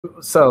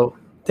So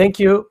thank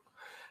you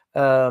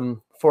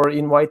for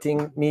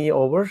inviting me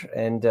over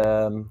and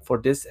for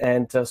this.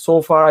 And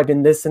so far, I've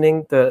been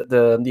listening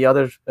the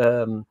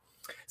other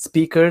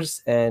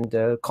speakers, and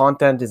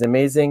content is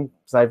amazing.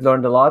 So I've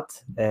learned a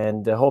lot,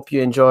 and hope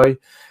you enjoy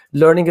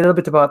learning a little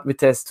bit about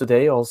Vitess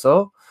today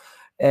also.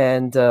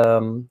 And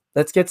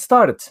let's get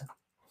started.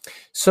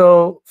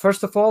 So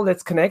first of all,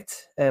 let's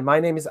connect. My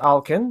name is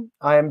Alkin.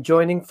 I am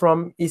joining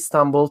from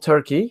Istanbul,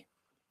 Turkey,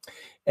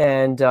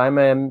 and I'm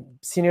a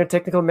senior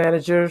technical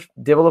manager,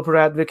 developer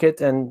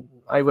advocate, and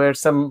I wear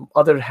some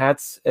other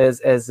hats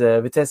as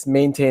a Vitess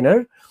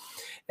maintainer.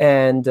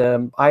 And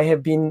I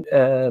have been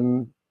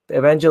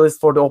evangelist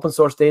for the open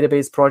source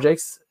database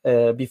projects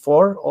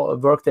before.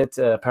 Worked at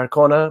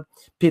Percona,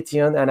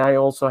 Python, and I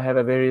also have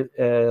a very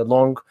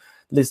long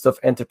list of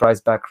enterprise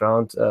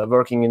background,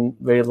 working in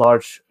very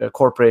large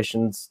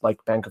corporations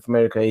like Bank of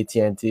America,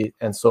 AT&T,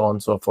 and so on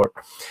and so forth.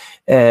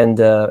 And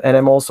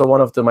I'm also one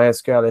of the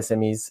MySQL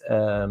SMEs.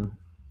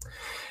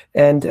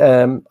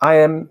 I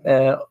am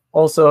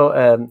also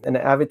an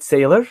avid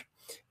sailor.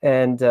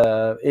 And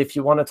if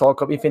you want to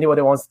talk, if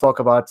anybody wants to talk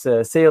about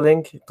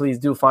sailing, please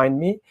do find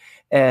me.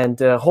 And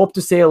hope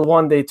to sail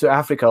one day to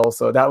Africa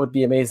also. That would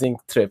be an amazing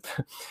trip.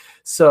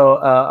 So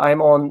I'm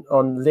on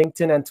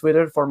LinkedIn and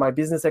Twitter for my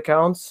business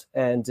accounts.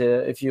 And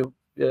if you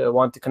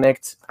want to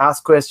connect,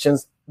 ask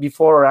questions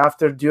before or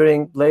after,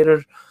 during,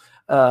 later,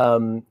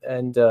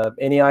 and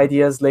any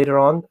ideas later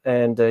on,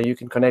 and you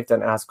can connect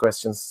and ask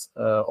questions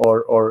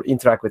or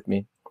interact with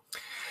me.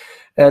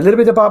 A little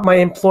bit about my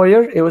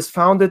employer. It was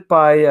founded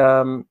by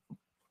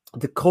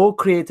the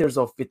co-creators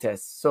of Vitess.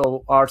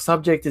 So our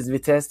subject is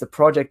Vitess, the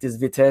project is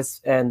Vitess,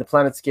 and the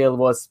Planet Scale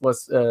was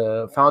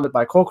founded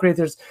by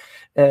co-creators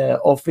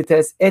of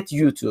Vitess at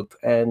YouTube,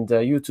 and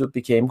YouTube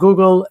became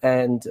Google,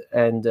 and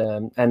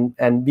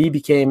we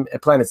became a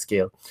Planet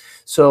Scale.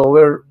 So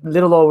we're a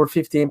little over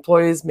 50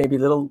 employees, maybe a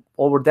little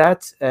over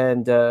that,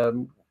 and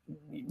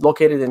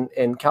located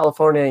in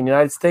California, in the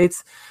United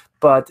States.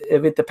 But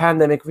with the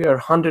pandemic, we are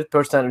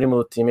 100%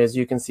 remote team. As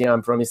you can see,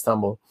 I'm from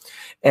Istanbul.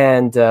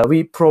 And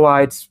we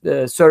provide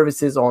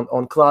services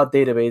on cloud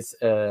database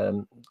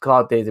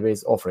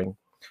offering.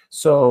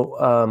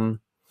 So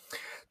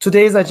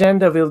today's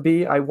agenda will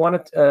be, I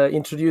want to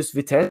introduce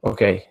Vitess.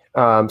 Okay,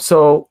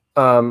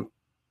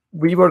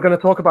 we were going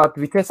to talk about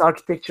Vitess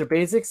architecture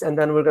basics, and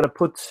then we're going to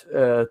put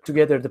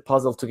together the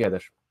puzzle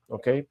together,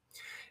 okay?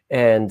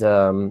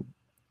 And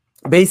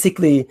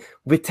basically,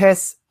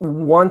 Vitess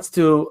wants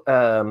to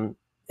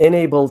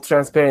enable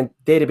transparent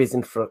database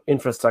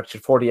infrastructure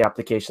for the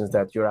applications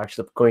that you're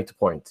actually going to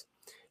point.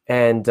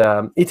 And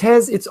it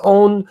has its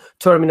own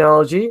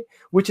terminology,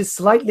 which is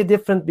slightly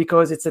different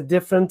because it's a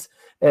different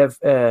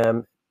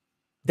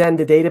than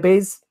the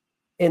database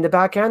in the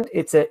backend.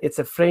 It's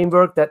a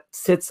framework that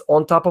sits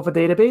on top of a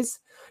database.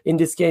 In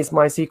this case,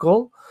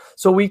 MySQL.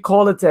 So we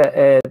call it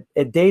a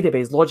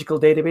database, logical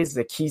database,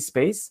 a key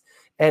space.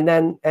 And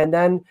then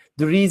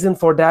the reason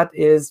for that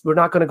is, we're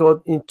not going to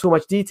go in too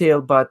much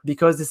detail, but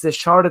because this is a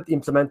sharded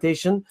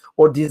implementation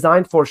or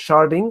designed for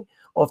sharding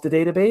of the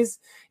database,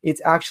 it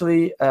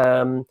actually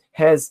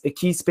has a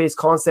key space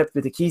concept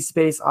with a key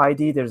space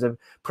ID. There's a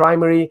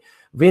primary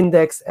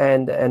Windex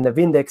and the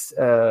Windex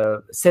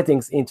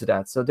settings into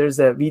that. So there's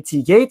a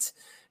VT gate,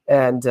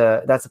 and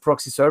that's a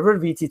proxy server,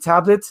 VT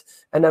tablet,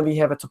 and then we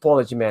have a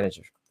topology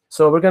manager.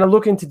 So we're going to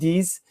look into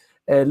these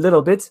a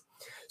little bit.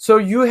 So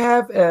you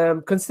have,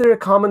 consider a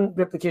common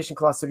replication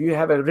cluster. You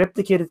have a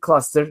replicated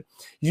cluster.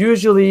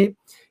 Usually,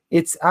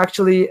 it's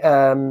actually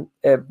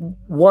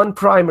one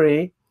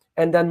primary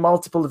and then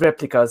multiple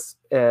replicas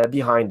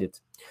behind it.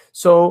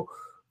 So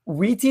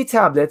VT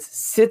tablet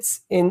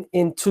sits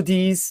into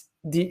this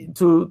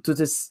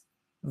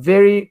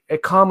very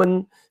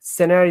common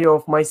scenario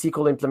of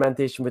MySQL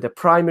implementation with a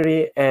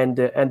primary and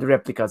the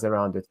replicas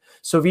around it.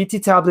 So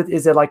VT tablet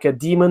is like a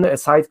daemon, a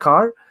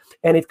sidecar,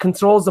 and it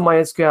controls the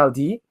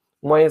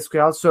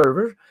MySQL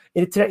server.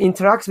 It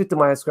interacts with the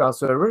MySQL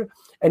server,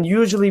 and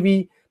usually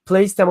we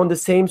place them on the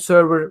same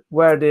server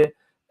where the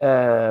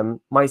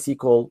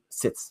MySQL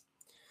sits.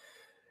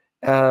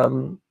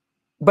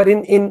 But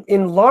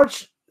in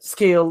large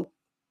scale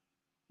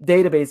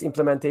database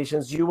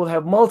implementations, you will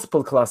have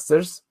multiple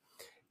clusters,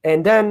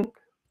 and then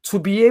to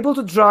be able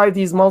to drive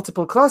these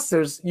multiple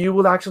clusters, you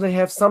will actually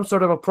have some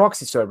sort of a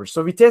proxy server.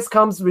 So Vitess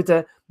comes with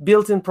a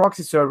built-in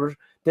proxy server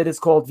that is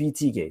called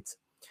VT-Gate.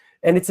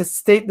 And it's a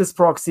stateless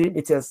proxy.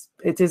 It is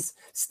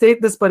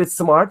stateless, but it's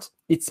smart.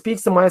 It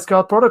speaks the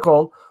MySQL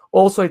protocol.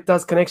 Also, it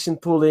does connection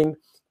pooling,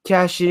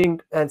 caching,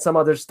 and some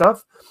other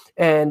stuff.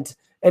 And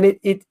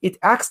it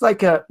acts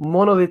like a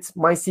monolith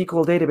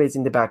MySQL database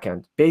in the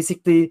backend.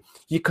 Basically,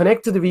 you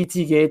connect to the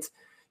VT gate.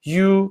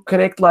 You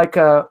connect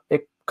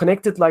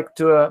connected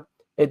to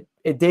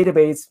a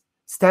database,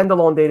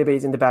 standalone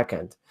database in the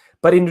backend.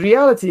 But in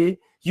reality,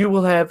 you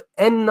will have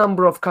n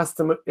number of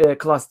customer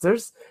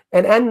clusters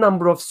and n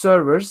number of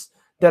servers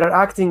that are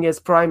acting as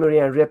primary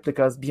and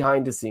replicas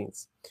behind the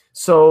scenes.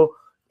 So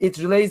it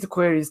relays the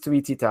queries to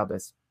VT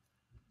tablets.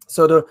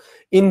 So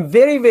in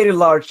very, very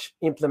large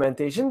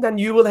implementation, then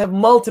you will have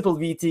multiple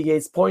VT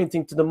gates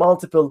pointing to the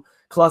multiple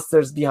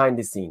clusters behind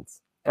the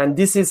scenes. And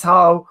this is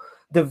how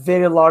the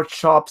very large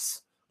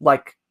shops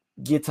like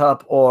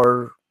GitHub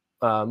or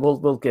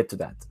we'll get to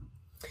that.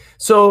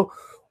 So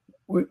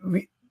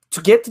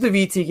to get to the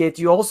VT gate,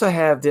 you also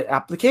have the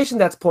application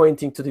that's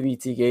pointing to the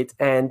VT gate,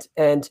 and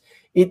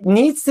it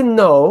needs to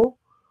know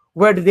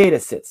where the data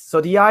sits.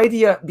 So the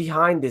idea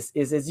behind this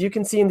is, as you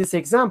can see in this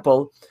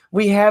example,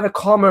 we have a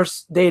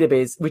commerce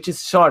database which is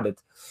sharded.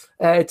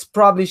 It's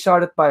probably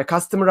sharded by a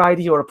customer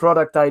ID or a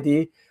product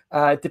ID.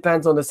 It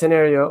depends on the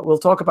scenario. We'll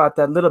talk about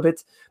that a little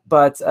bit.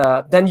 But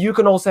then you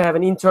can also have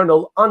an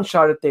internal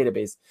unsharded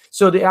database.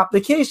 So the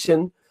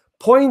application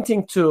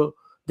pointing to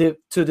the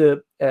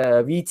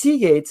VT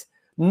gate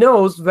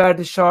knows where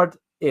the shard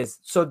is.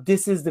 So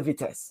this is the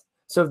Vitess.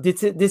 So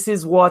this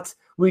is what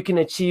we can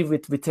achieve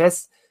with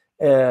Vitess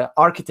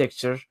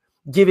architecture,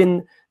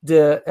 given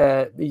the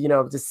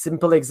the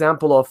simple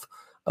example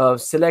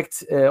of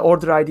select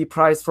order ID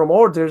price from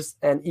orders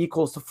and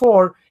equals to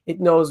 4,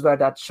 it knows where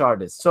that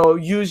shard is. So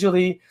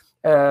usually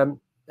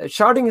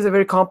sharding is a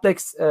very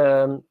complex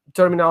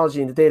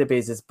terminology in the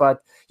databases,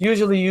 but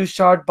usually you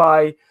shard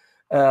by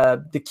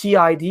the key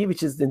ID,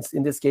 which is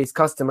in this case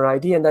customer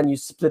ID, and then you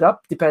split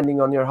up depending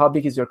on how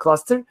big is your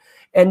cluster,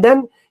 and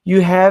then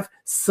you have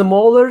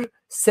smaller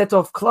set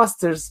of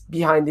clusters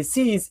behind the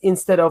scenes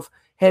instead of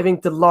having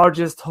the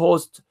largest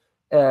host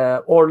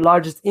or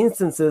largest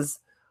instances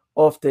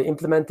of the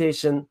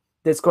implementation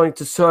that's going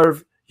to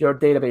serve your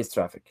database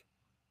traffic.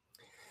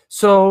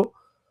 So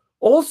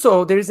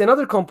also there is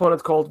another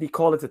component we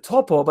call it a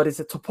topo, but it's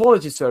a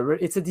topology server.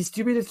 It's a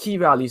distributed key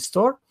value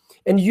store.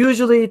 And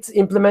usually it's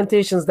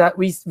implementations that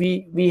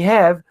we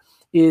have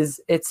is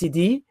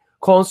etcd,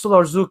 console,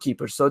 or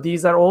Zookeeper. So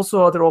these are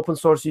also other open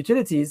source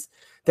utilities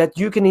that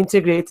you can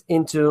integrate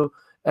into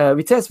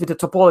Vitess with a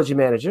topology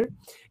manager.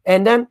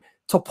 And then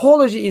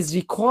topology is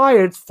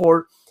required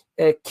for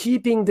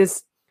keeping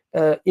this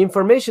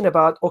information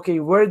about, okay,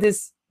 where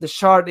the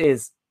shard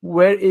is,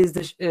 where is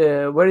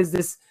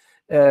this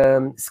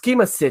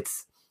schema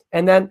sits,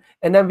 and then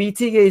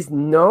VTGate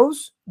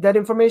knows that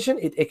information.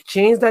 It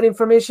exchanges that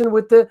information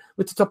with the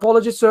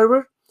topology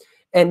server,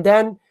 and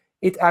then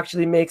it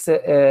actually makes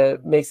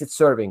it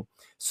serving.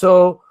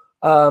 So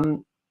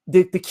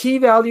the key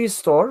value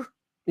store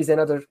is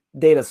another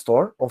data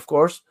store, of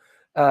course.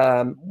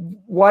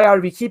 Why are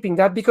we keeping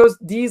that? Because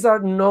these are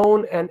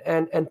known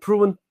and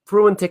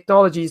proven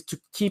technologies to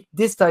keep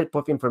this type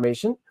of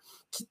information,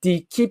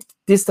 keep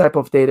this type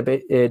of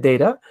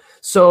data.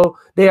 So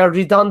they are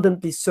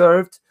redundantly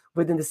served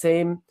within the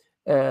same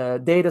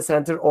data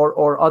center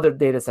or other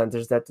data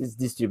centers that is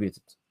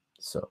distributed.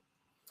 So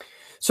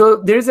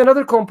there is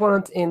another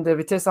component in the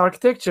Vitess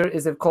architecture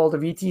is called the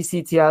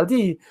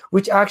VTCTLD,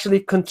 which actually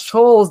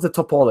controls the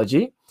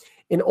topology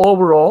in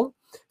overall.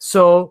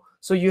 So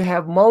you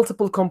have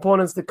multiple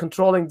components that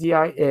controlling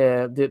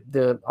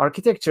the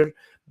architecture,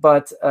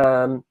 but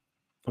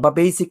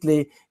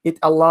basically it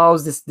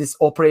allows this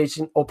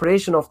operation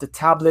of the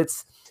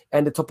tablets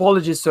and the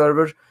topology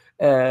server,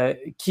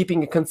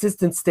 keeping a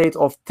consistent state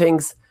of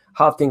things,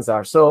 how things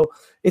are. So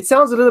it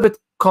sounds a little bit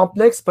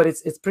complex, but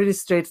it's pretty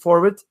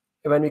straightforward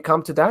when we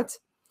come to that.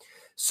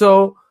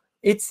 So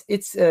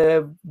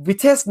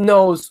Vitess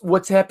knows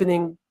what's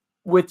happening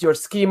with your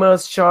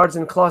schemas, shards,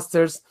 and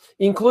clusters,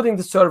 including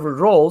the server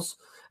roles.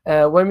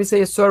 When we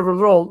say a server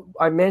role,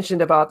 I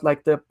mentioned about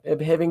like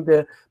having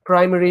the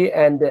primary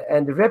and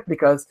the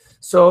replicas.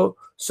 So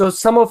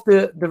some of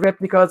the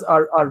replicas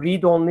are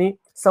read-only.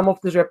 Some of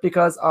the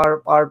replicas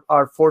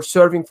are for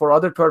serving for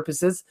other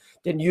purposes.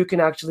 Then you can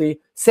actually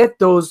set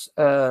those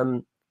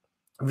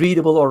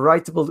readable or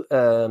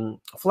writable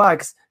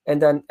flags,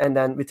 and then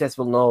Vitess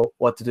will know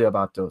what to do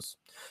about those.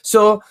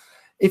 So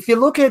if you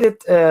look at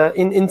it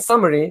in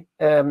summary,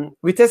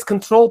 Vitess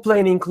control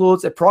plane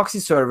includes a proxy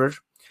server,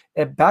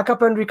 a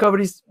backup and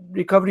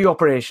recovery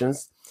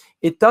operations.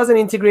 It does an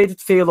integrated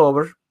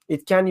failover.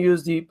 It can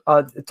use the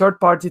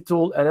third-party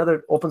tool,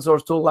 another open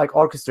source tool like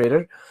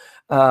Orchestrator.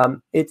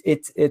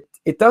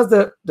 It does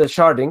the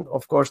sharding,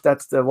 of course.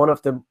 That's one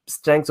of the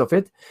strengths of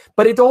it.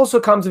 But it also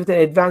comes with an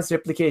advanced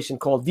replication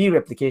called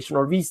vReplication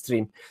or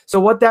vStream. So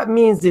what that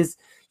means is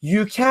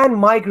you can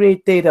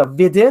migrate data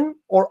within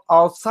or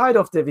outside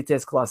of the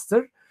Vitess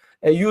cluster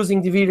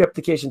using the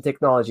vReplication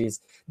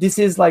technologies. This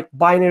is like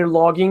binary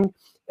logging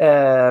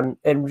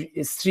and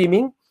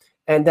streaming,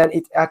 and then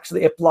it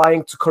actually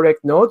applying to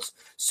correct nodes.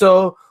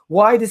 So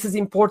why this is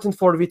important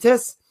for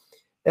Vitess?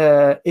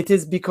 It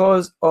is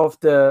because of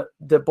the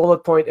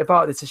bullet point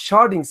about it's a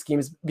sharding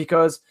scheme.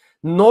 Because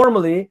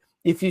normally,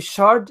 if you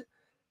shard,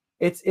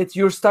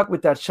 you're stuck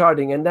with that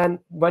sharding, and then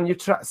when you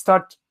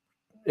start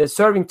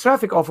serving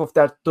traffic off of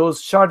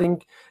those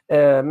sharding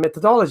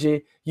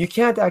methodology, you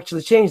can't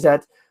actually change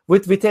that.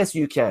 With Vitess,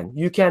 you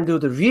can do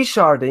the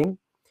resharding.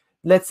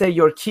 Let's say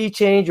your key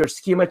change, your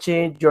schema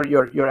change,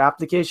 your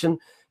application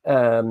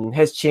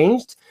has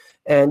changed,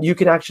 and you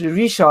can actually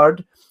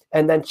reshard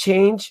and then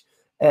change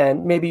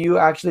and maybe you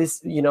actually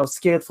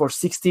scaled for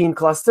 16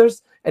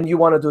 clusters, and you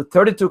want to do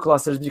 32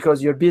 clusters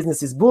because your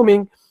business is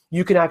booming,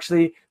 you can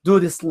actually do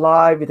this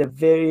live with a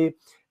very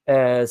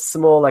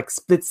small, like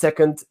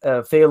split-second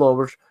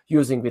failover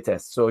using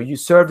Vitess. So you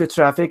serve the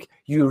traffic,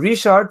 you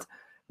reshard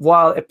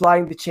while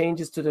applying the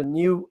changes to the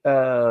new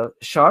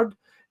shard,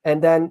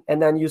 and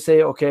then you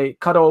say, okay,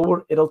 cut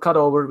over. It'll cut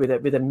over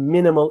with a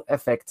minimal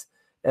effect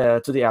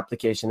to the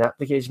application. The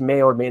application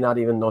may or may not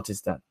even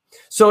notice that.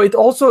 So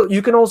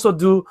you can also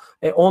do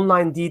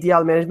online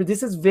DDL management.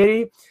 This is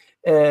very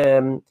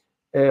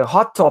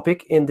hot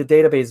topic in the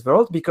database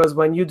world, because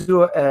when you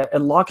do a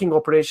locking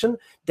operation,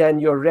 then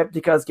your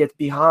replicas get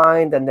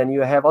behind, and then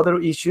you have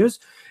other issues.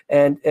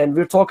 And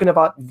we're talking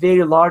about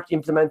very large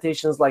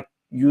implementations like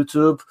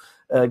YouTube,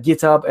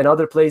 GitHub, and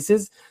other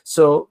places.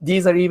 So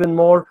these are even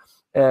more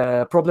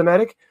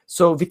problematic.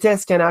 So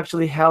Vitess can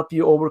actually help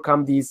you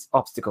overcome these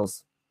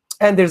obstacles.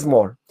 And there's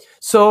more.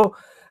 So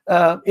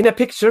in a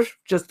picture,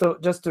 just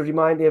to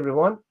remind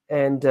everyone,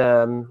 and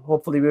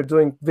hopefully we're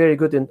doing very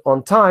good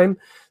on time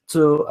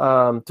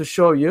to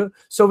show you.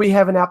 So we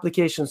have an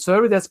application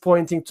server that's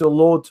pointing to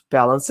load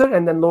balancer,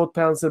 and then load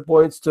balancer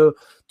points to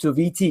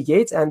VT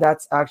gates, and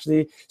that's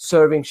actually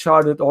serving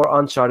sharded or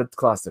unsharded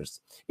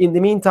clusters. In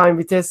the meantime,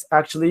 Vitess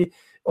actually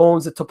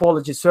owns a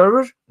topology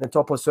server, the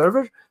topo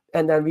server,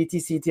 and then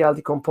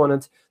VT-CTLD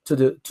component to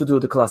do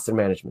the cluster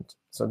management.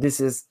 So this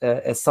is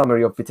a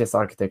summary of Vitess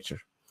architecture.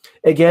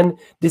 Again,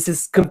 this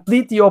is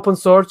completely open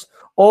source.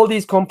 All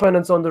these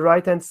components on the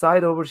right-hand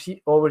side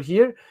over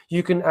here,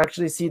 you can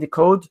actually see the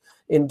code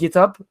in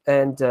GitHub.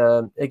 And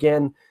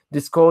again,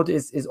 this code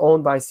is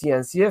owned by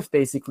CNCF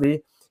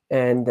basically,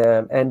 and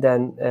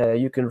then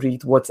you can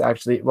read what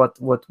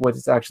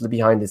is actually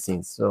behind the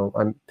scenes. So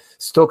I'm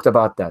stoked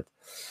about that.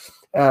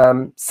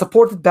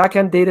 Supported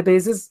backend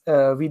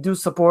databases. We do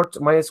support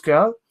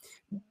MySQL.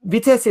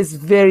 Vitess is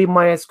very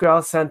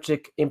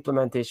MySQL-centric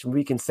implementation.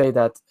 We can say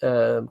that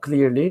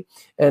clearly,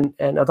 and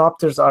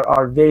adopters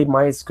are very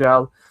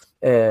MySQL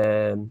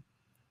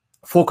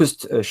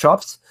focused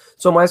shops.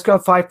 So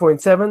MySQL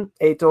 5.7,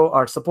 8.0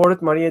 are supported.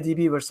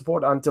 MariaDB were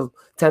supported until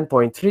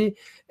 10.3,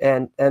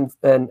 and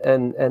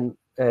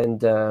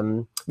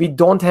we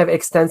don't have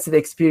extensive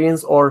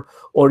experience or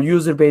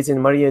user base in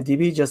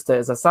MariaDB. Just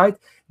as a side,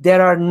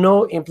 there are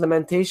no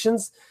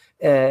implementations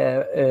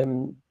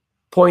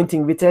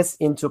pointing Vitess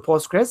into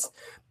Postgres,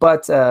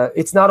 but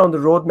it's not on the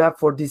roadmap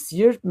for this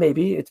year.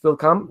 Maybe it will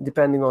come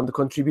depending on the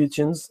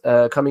contributions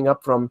coming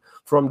up from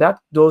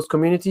those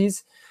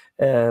communities.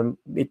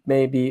 It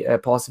may be a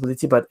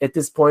possibility, but at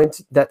this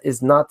point, that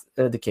is not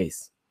the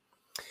case.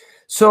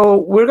 So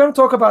we're going to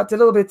talk about a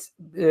little bit,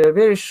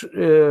 very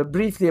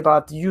briefly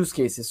about the use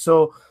cases.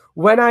 So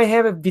when I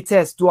have a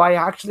Vitess, do I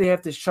actually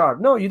have the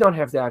shard? No, you don't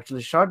have the actual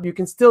shard. You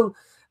can still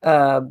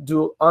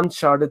do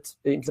unsharded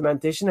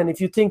implementation, and if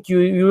you think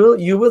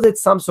you will hit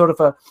some sort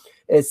of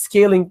a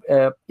scaling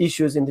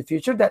issues in the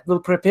future, that will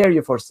prepare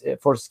you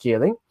for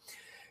scaling.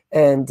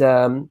 And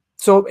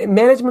so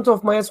management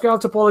of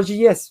MySQL topology,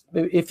 yes,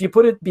 if you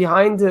put it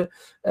behind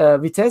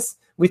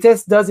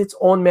Vitess does its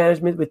own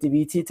management with the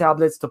VT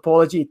tablets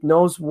topology. It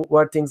knows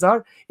where things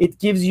are. It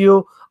gives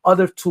you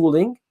other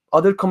tooling,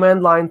 other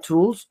command line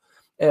tools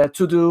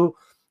to do.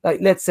 Like,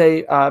 let's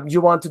say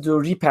you want to do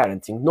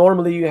reparenting.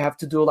 Normally, you have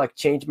to do like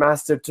change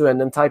master to,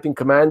 and then typing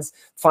commands,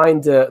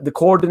 find the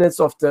coordinates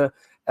of the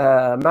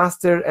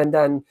master, and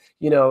then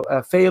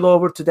fail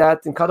over to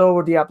that and cut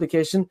over the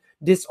application.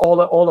 This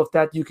all of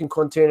that you can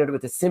contain it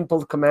with a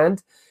simple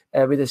command,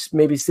 with a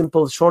maybe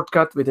simple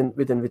shortcut within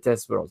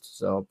Vitess world.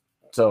 So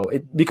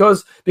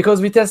because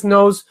Vitess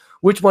knows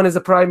which one is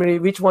a primary,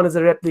 which one is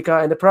a replica,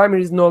 and the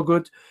primary is no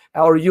good,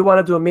 or you want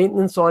to do a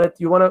maintenance on it,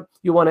 you want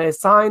to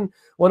assign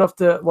one of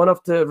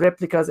the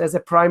replicas as a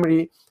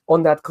primary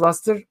on that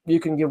cluster, you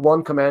can give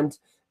one command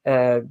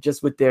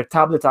just with their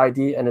tablet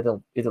ID, and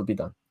it'll be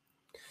done.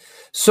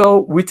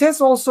 So Vitess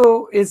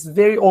also is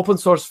very open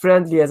source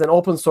friendly as an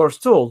open source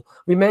tool.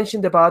 We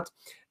mentioned about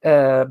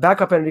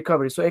backup and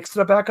recovery. So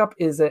extra backup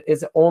is an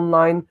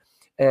online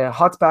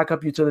hot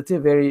backup utility,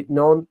 very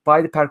known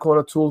by the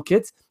Percona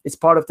toolkit. It's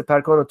part of the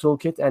Percona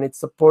toolkit, and it's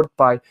supported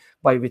by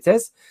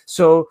Vitess.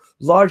 So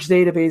large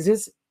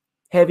databases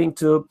having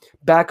to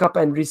back up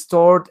and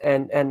restore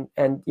and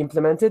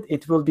implement it,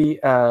 it will be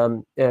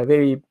a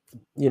very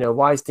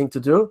wise thing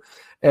to do.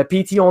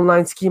 PT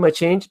online schema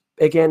change,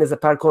 again, is a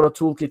Percona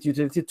toolkit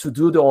utility to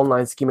do the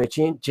online schema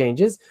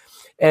changes,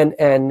 and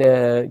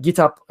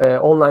GitHub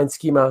online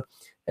schema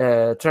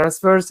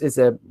transfers is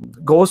a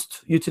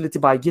Ghost utility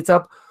by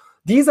GitHub.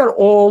 These are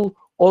all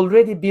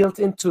already built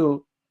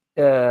into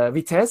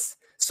Vitess,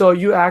 so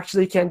you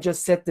actually can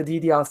just set the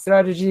DDL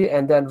strategy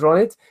and then run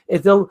it.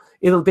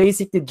 It'll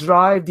basically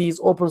drive these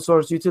open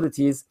source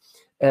utilities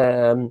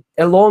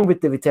along with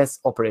the Vitess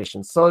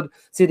operations. So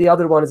see, the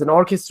other one is an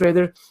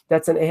orchestrator.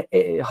 That's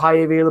a high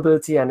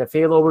availability and a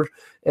failover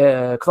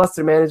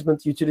cluster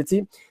management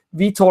utility.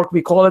 vTorque,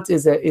 we call it,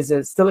 is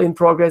a still in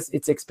progress.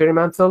 It's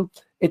experimental.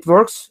 It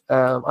works.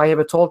 I have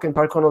a talk in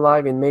Percona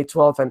Live in May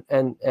 12th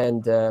and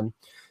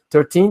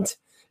 13th.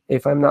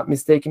 if I'm not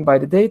mistaken by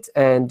the date,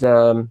 and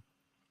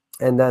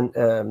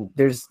then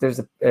there's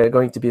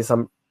going to be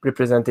some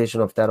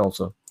representation of that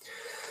also.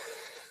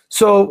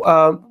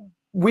 So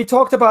we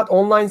talked about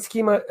online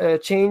schema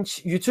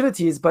change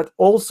utilities, but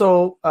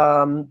also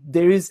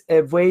there is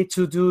a way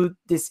to do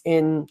this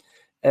in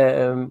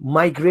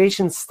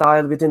migration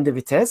style within the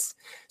Vitess.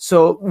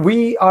 So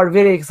we are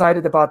very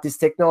excited about this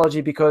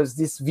technology because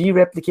this V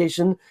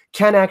replication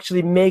can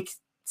actually make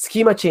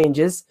schema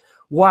changes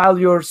while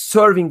you're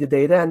serving the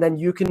data, and then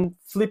you can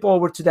flip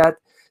over to that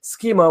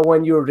schema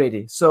when you're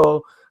ready.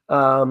 So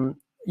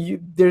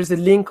there's a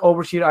link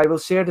over here. I will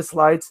share the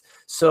slides.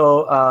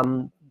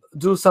 So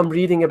do some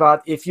reading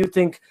about if you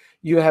think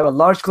you have a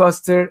large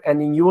cluster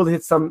and then you will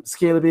hit some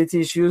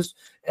scalability issues,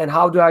 and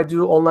how do I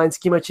do online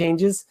schema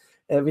changes.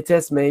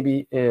 Vitess may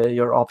be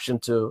your option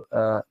to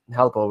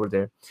help over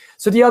there.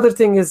 So the other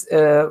thing is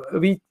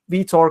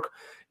vTorque.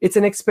 It's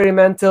an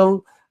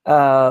experimental.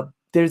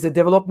 There's a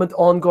development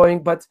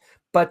ongoing, but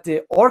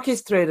the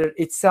orchestrator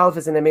itself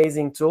is an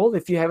amazing tool.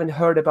 If you haven't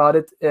heard about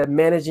it,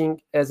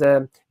 managing as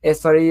a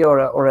SRE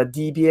or a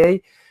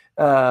DBA,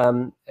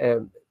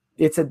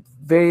 it's a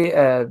very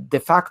de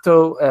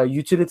facto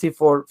utility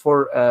for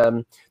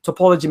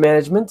topology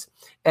management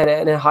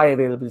and a high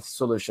availability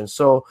solution.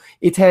 So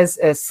it has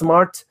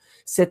smart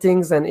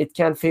settings, and it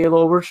can fail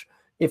over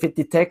if it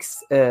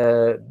detects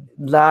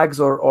lags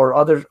or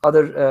other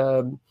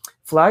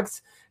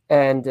flags,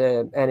 and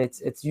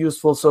it's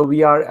useful. So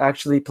we are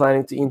actually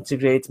planning to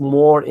integrate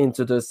more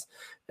into this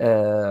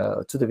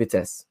to the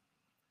Vitess.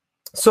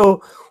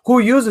 So who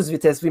uses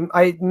Vitess?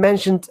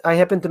 I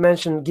happened to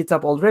mention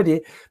GitHub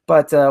already,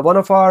 but one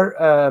of our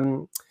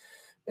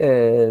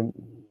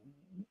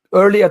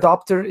early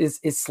adopter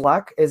is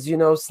Slack. As you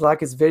know,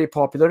 Slack is very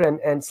popular,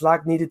 and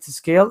Slack needed to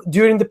scale.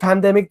 During the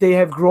pandemic, they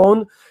have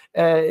grown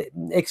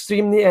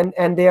extremely,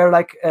 and they are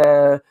like,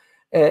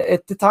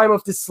 at the time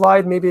of this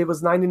slide, maybe it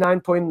was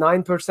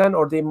 99.9%,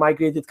 or they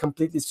migrated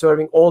completely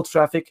serving all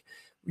traffic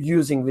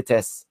using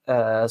Vitess.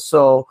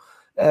 So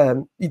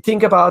you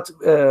think about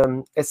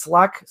a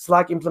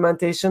Slack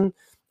implementation.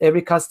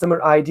 Every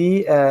customer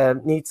ID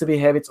needs to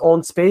have its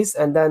own space,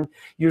 and then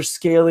you're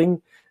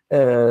scaling.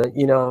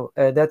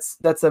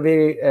 That's a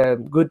very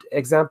good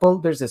example.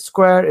 There's a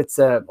Square. It's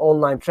an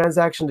online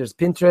transaction. There's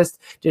Pinterest.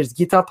 There's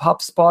GitHub,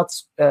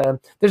 HubSpots.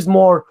 There's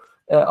more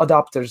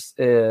adopters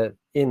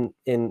in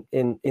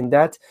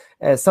that.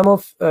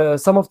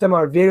 Some of them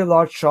are very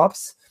large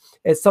shops.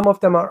 Some of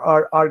them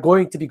are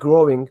going to be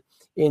growing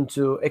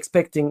into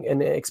expecting an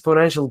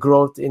exponential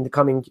growth in the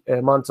coming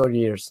months or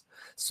years.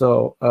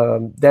 So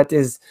that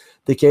is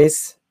the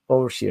case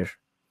over here.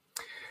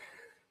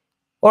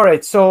 All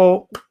right,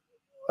 so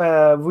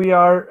we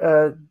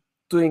are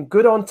doing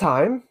good on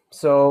time.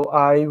 So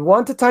I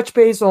want to touch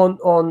base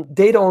on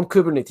data on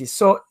Kubernetes.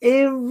 So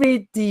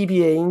every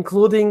DBA,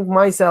 including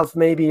myself,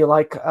 maybe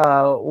like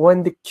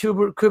when the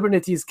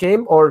Kubernetes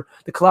came or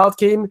the cloud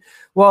came,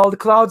 well, the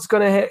cloud's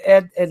going to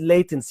add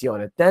latency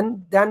on it.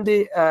 Then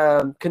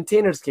the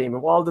containers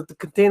came. While the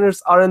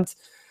containers aren't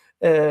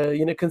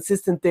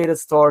consistent data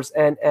stores,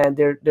 and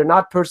they're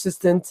not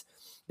persistent.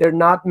 They're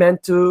not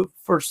meant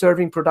for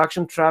serving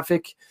production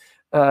traffic.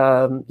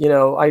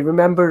 I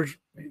remember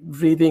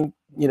reading,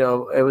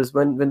 it was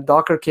when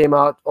Docker came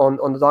out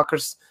on the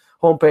Docker's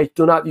homepage,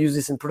 do not use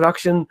this in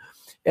production,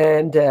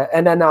 and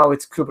then now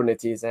it's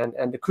Kubernetes,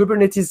 and the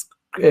Kubernetes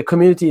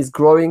community is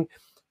growing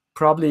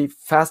probably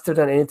faster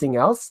than anything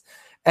else,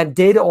 and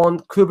data on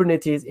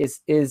Kubernetes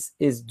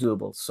is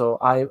doable. So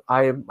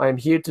I'm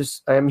here to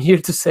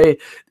say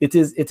it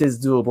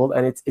is doable,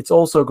 and it's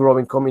also a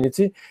growing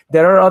community.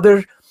 There are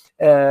other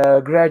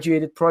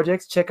graduated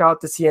projects. Check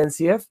out the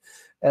CNCF.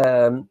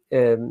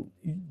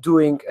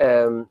 Doing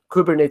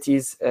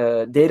Kubernetes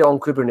data on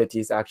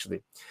Kubernetes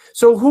actually.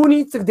 So who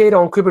needs the data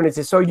on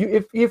Kubernetes? So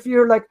if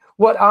you're like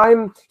what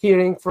I'm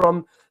hearing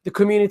from the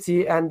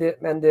community and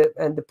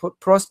the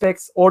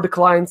prospects or the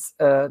clients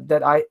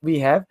that we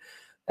have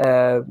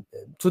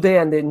today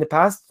and in the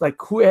past, like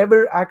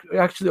whoever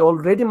actually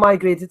already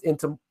migrated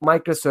into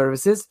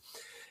microservices,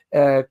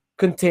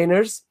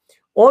 containers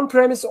on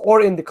premise or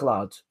in the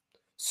cloud.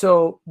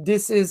 So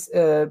this is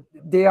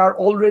they are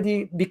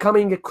already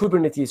becoming a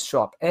Kubernetes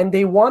shop, and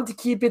they want to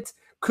keep it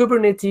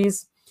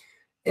Kubernetes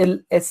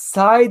a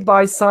side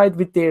by side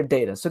with their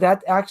data. So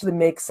that actually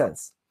makes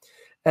sense.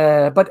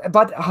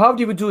 But how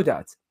do we do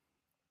that?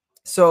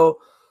 So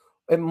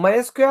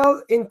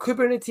MySQL in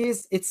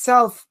Kubernetes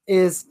itself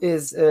is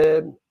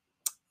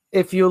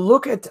if you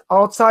look at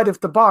outside of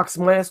the box,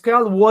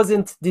 MySQL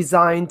wasn't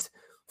designed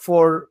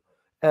for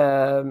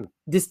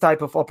this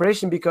type of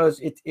operation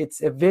because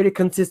it's a very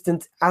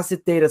consistent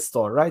asset data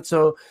store, right?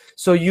 So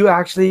you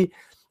actually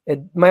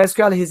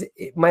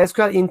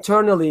MySQL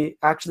internally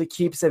actually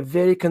keeps a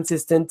very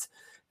consistent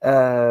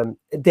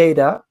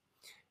data,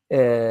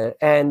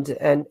 and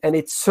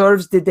it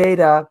serves the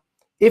data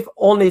if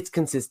only it's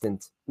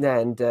consistent.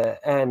 And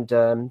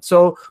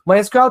so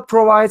MySQL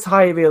provides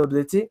high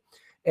availability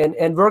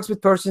and works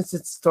with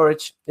persistent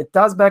storage. It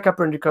does backup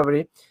and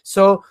recovery.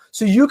 So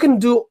you can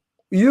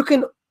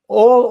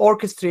all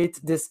orchestrate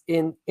this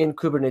in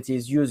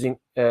Kubernetes using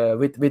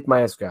with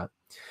MySQL.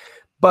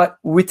 But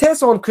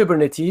Vitess on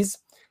Kubernetes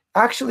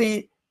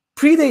actually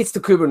predates the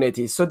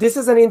Kubernetes. So this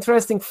is an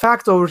interesting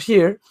fact over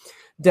here,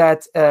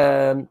 that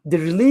the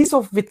release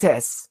of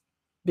Vitess,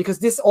 because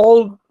this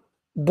all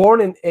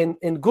born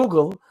in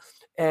Google,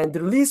 and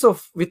the release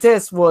of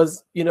Vitess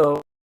was,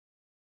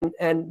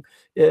 and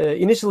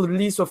initial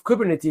release of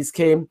Kubernetes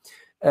came.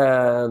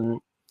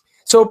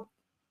 So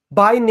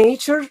by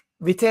nature,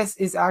 Vitess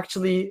is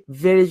actually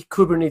very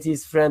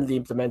Kubernetes friendly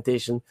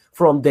implementation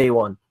from day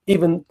one,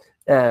 even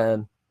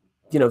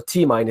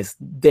T minus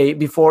day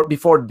before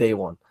day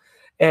one.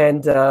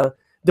 And the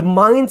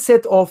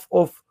mindset of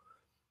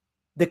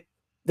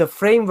the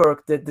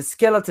framework, the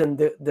skeleton,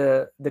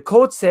 the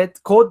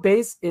code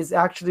base is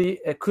actually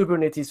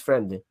Kubernetes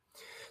friendly.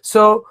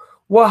 So,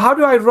 well, how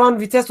do I run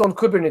Vitess on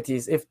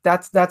Kubernetes? If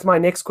that's my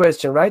next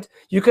question, right?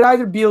 You could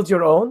either build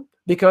your own,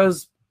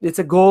 because it's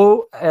a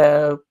Go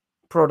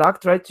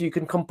product, right? You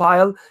can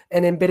compile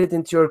and embed it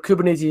into your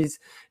Kubernetes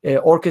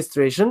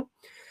orchestration.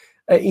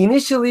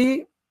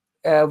 Initially,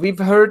 we've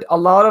heard a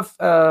lot of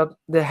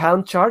the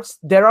Helm charts.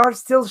 There are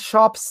still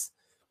shops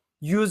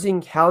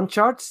using Helm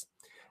charts.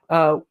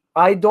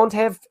 I don't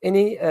have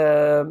any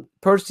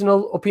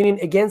personal opinion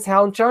against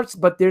Helm charts,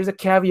 but there's a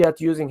caveat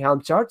using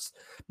Helm charts,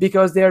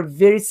 because they are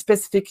very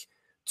specific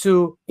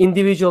to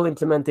individual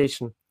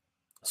implementation.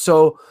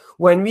 So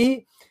when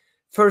we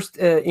first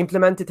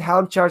implemented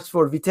Helm charts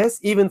for Vitess,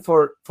 even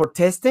for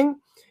testing,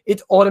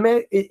 it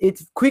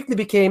quickly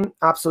became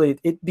obsolete.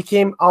 It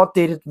became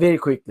outdated very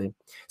quickly.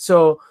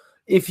 So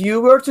if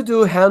you were to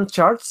do Helm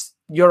charts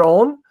your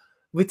own,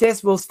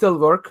 Vitess will still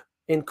work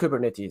in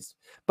Kubernetes.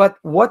 But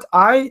what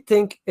I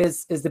think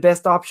is the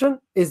best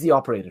option is the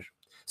operator.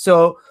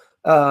 So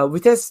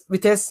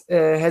Vitess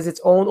has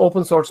its own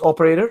open source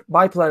operator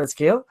by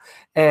PlanetScale,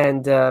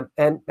 and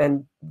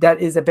that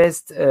is the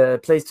best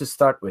place to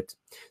start with.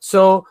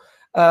 So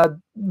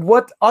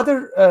what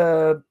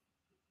other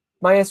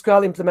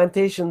MySQL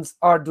implementations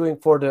are doing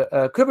for the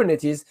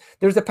Kubernetes?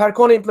 There's a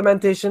Percona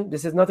implementation.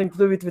 This has nothing to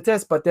do with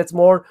Vitess, but that's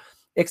more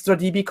extra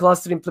DB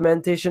cluster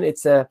implementation.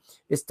 It's a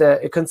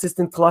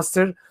consistent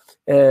cluster,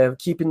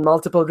 keeping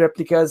multiple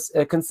replicas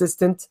a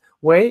consistent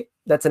way.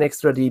 That's an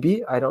extra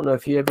DB. I don't know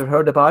if you ever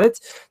heard about it.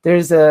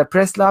 There's a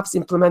Press Labs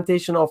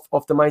implementation of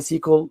the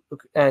MySQL,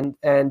 and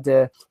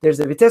there's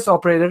a Vitess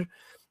operator,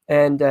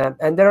 and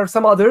there are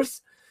some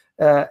others.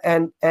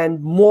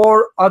 And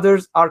more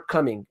others are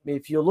coming.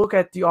 If you look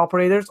at the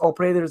operators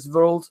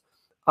world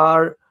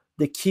are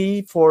the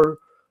key for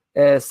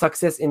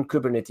success in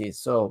Kubernetes.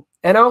 So,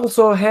 and I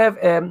also have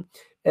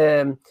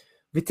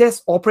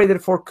Vitess operator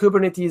for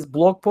Kubernetes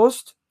blog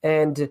post,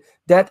 and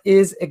that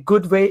is a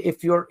good way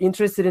if you're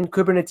interested in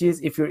Kubernetes,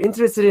 if you're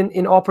interested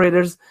in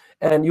operators,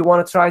 and you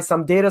want to try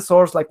some data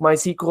source like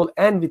MySQL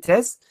and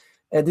Vitess.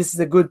 This is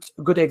a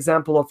good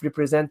example of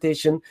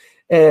representation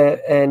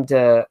and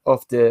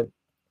of the.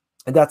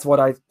 And that's what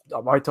I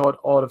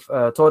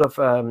thought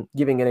of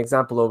giving an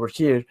example over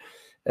here,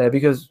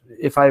 because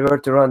if I were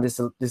to run this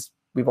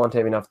we won't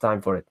have enough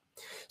time for it.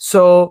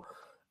 So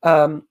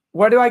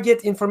where do I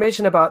get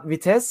information about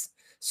Vitess?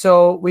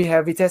 So we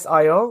have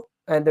Vitess.io,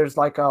 and there's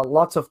like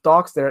lots of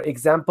docs. There are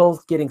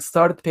examples, getting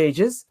started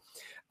pages.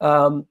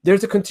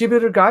 There's a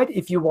contributor guide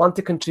if you want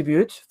to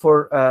contribute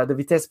for the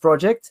Vitess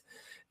project,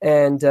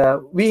 and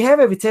we have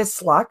a Vitess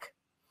Slack.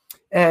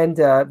 And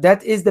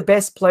that is the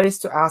best place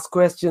to ask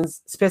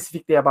questions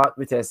specifically about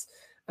Vitess.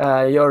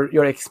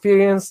 Your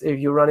experience, if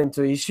you run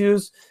into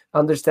issues,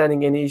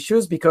 understanding any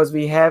issues, because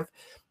we have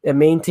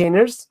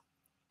maintainers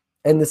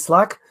in the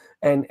Slack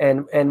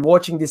and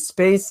watching this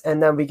space,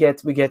 and then we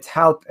get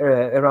help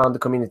around the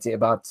community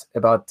about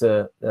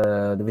the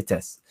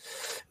Vitess.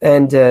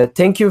 And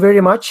thank you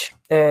very much.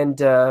 And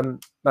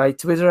my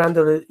Twitter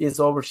handle is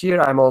over here.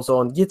 I'm also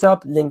on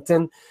GitHub,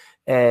 LinkedIn,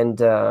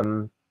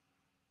 and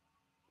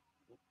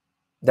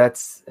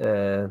that's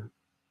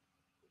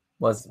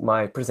was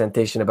my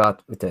presentation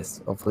about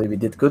Vitess. Hopefully we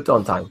did good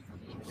on time.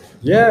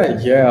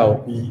 Yeah,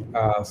 we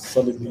are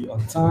solidly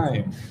on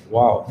time.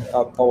 Wow,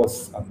 that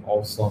was an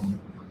awesome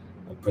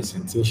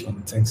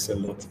presentation. Thanks a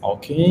lot,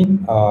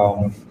 Alkin.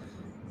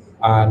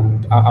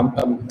 And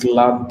I'm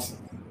glad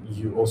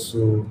you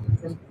also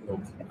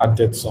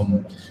added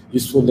some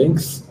useful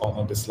links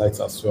on the slides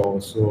as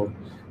well. So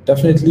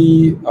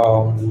definitely,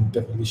 we'll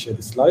definitely share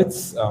the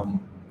slides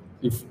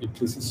if it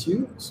pleases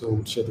you. So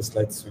we'll share the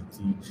slides with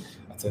the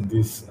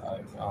attendees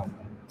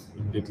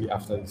immediately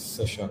after this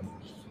session.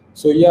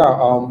 So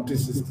yeah,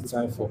 this is the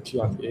time for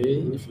Q&A.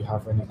 If you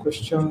have any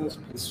questions,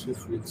 please feel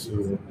free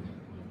to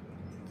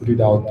put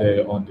it out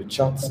there on the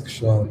chat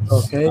sections.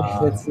 Okay,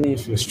 let's see.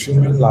 If you're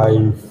streaming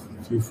live,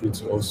 feel free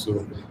to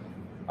also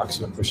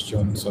ask your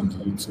questions on the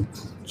YouTube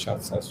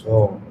chats as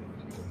well.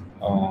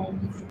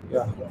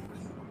 Yeah,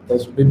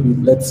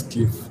 let's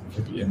give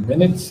maybe a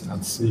minute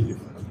and see if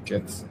we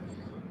get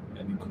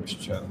any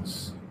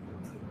questions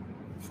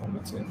from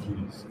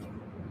attendees.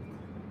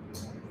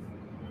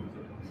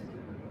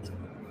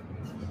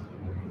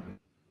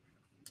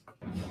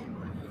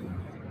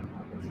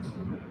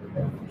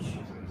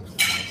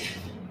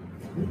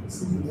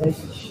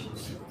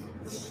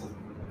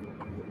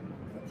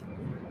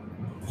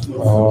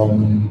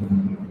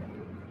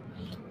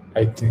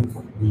 I think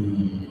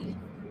we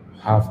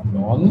have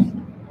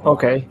none.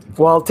 Okay.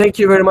 Well, thank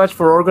you very much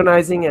for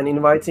organizing and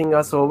inviting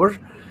us over,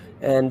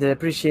 and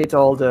appreciate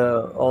all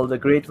the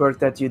great work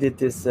that you did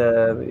this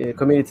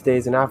community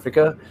days in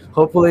Africa.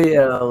 Hopefully,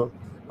 I'll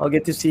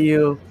get to see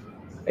you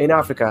in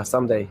Africa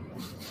someday.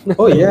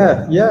 Oh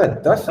yeah, yeah,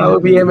 definitely. That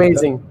would be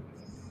amazing.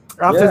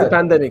 After the Yeah.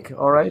 pandemic,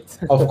 all right?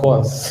 Of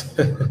course.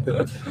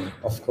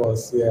 Of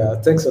course, yeah.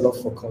 Thanks a lot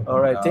for coming.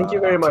 All right. Thank you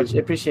very much. Actually,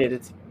 Appreciate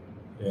it.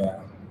 yeah.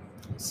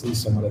 See you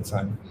some other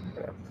time.